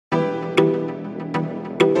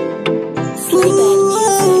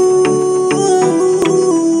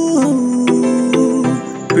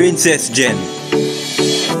Princess Jen.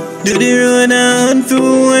 Do the road on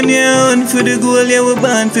for one year, on for the goal, yeah, we're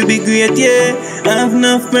born to be great, yeah. Have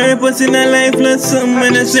enough purpose in our life, lost some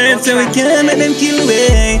when I serve, so we can't let them kill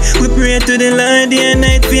away. We pray to the Lord day and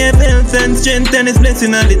night for your health and strength and His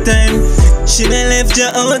blessing all the time. She done left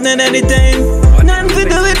you out none of the time. None for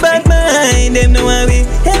do it bad mind. Them know how we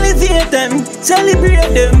elevate and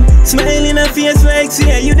celebrate them. Smile in a face like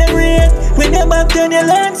say you done real. When you back down your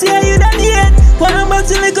land, say you done yet. One box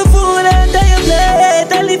of little food and your plate.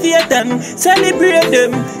 Elevate and celebrate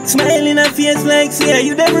them. Smile in a face like say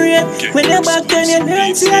you done real. When you back down your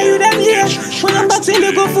land, say you done yet. One box of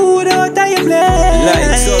little food out of your plate.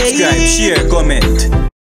 Like, subscribe, share, comment.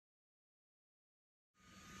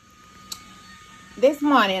 This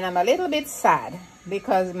morning I'm a little bit sad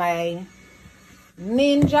because my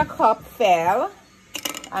Ninja cup fell,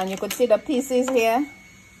 and you could see the pieces here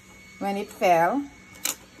when it fell.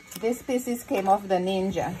 These pieces came off the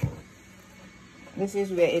Ninja. This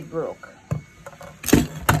is where it broke.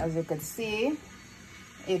 As you could see,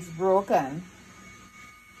 it's broken.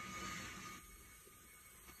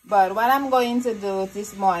 But what I'm going to do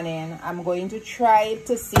this morning, I'm going to try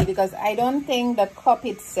to see, because I don't think the cup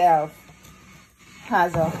itself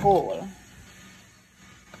has a hole.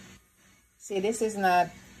 See, this is not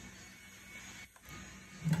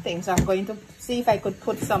thing, so I'm going to see if I could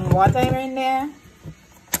put some water in there.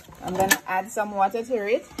 I'm going to add some water to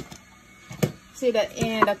it. See that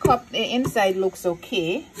in the cup, the inside looks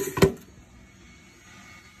okay,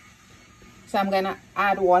 so I'm going to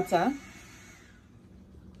add water.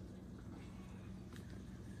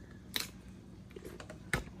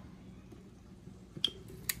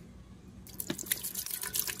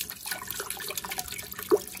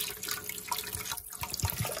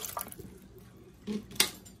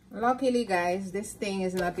 Luckily, guys, this thing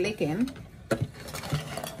is not leaking.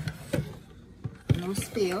 No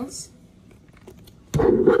spills.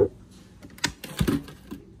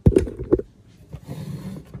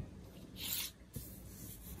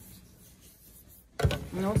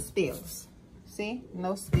 No spills. See?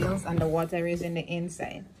 No spills, and the water is in the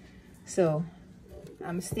inside. So,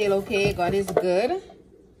 I'm still okay. God is good.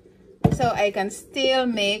 So, I can still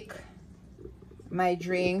make my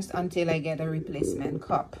drinks until I get a replacement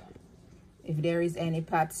cup. If there is any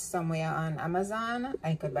pots somewhere on Amazon,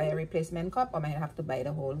 I could buy a replacement cup, or I might have to buy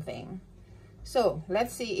the whole thing. So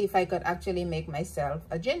let's see if I could actually make myself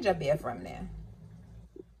a ginger beer from there.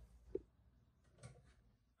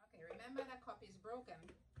 Okay, remember the cup is broken.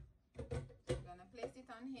 I'm gonna place it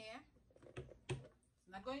on here. It's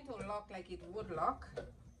not going to lock like it would lock,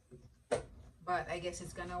 but I guess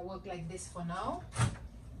it's gonna work like this for now.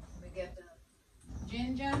 We get the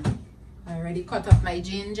ginger. I already cut up my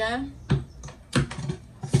ginger,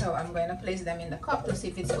 so I'm going to place them in the cup to see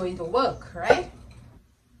if it's going to work, right?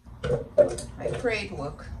 I pray it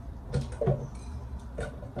work.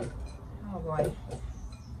 Oh boy,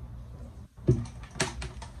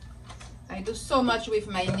 I do so much with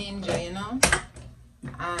my Ninja, you know,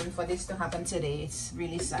 and for this to happen today, it's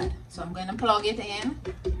really sad. So I'm going to plug it in.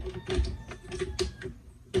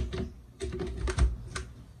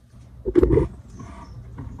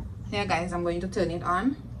 Here, guys, I'm going to turn it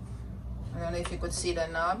on. I don't know if you could see the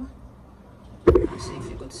knob. Let's see if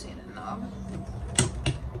you could see the knob.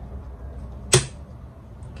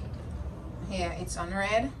 Here, it's on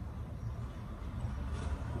red.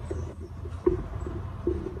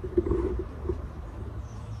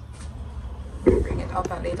 Bring it up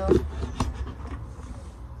a little.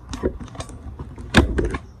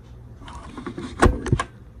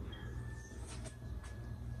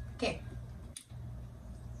 Okay.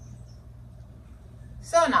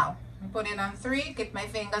 So now, I put it on 3, keep my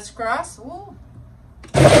fingers crossed. Ooh.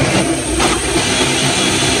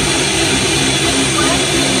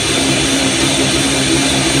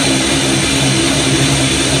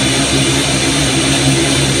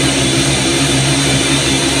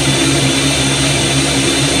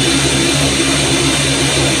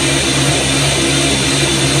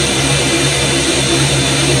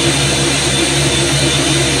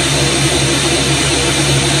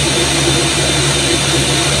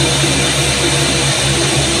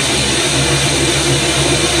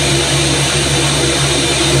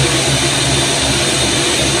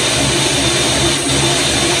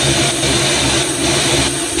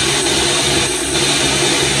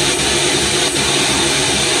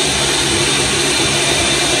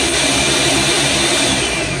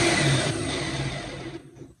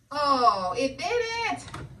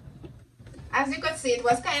 As you could see, it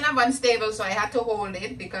was kind of unstable, so I had to hold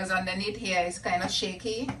it because underneath here is kind of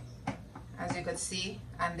shaky, as you could see,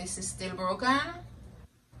 and this is still broken.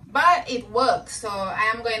 but it works, so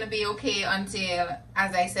I am going to be okay until,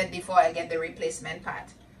 as I said before, I get the replacement part.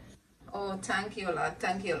 Oh, thank you, Lord.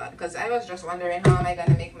 Thank you, Lord. Because I was just wondering how am I going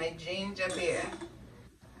to make my ginger beer.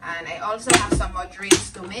 And I also have some more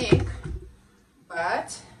drinks to make.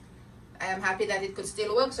 But I am happy that it could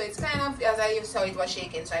still work. So it's kind of, as I saw, it was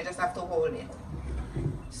shaking. So I just have to hold it.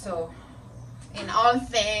 So in all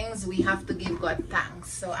things, we have to give God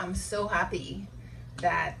thanks. So I'm so happy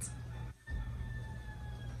that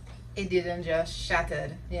it didn't just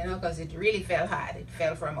shatter, you know, because it really fell hard. It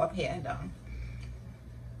fell from up here and down.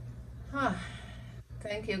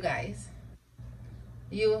 Thank you guys.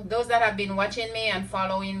 Those that have been watching me and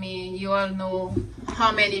following me, you all know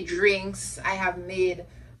how many drinks I have made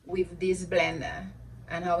with this blender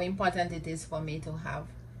and how important it is for me to have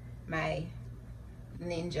my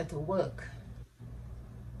Ninja to work.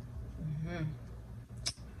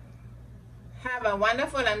 Have a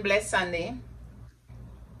wonderful and blessed Sunday.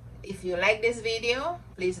 If you like this video,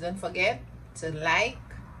 please don't forget to like,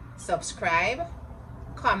 subscribe,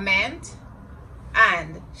 comment,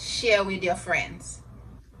 and share with your friends.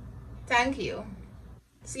 Thank you.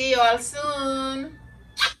 See you all soon.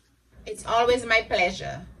 It's always my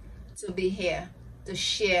pleasure to be here to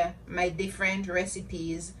share my different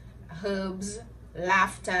recipes, herbs,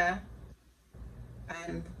 laughter,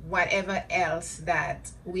 and whatever else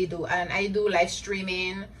that we do. And I do live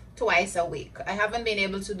streaming twice a week. I haven't been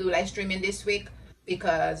able to do live streaming this week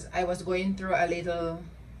because I was going through a little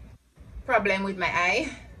problem with my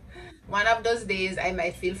eye. One of those days I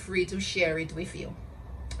might feel free to share it with you.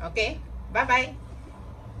 Okay, bye bye.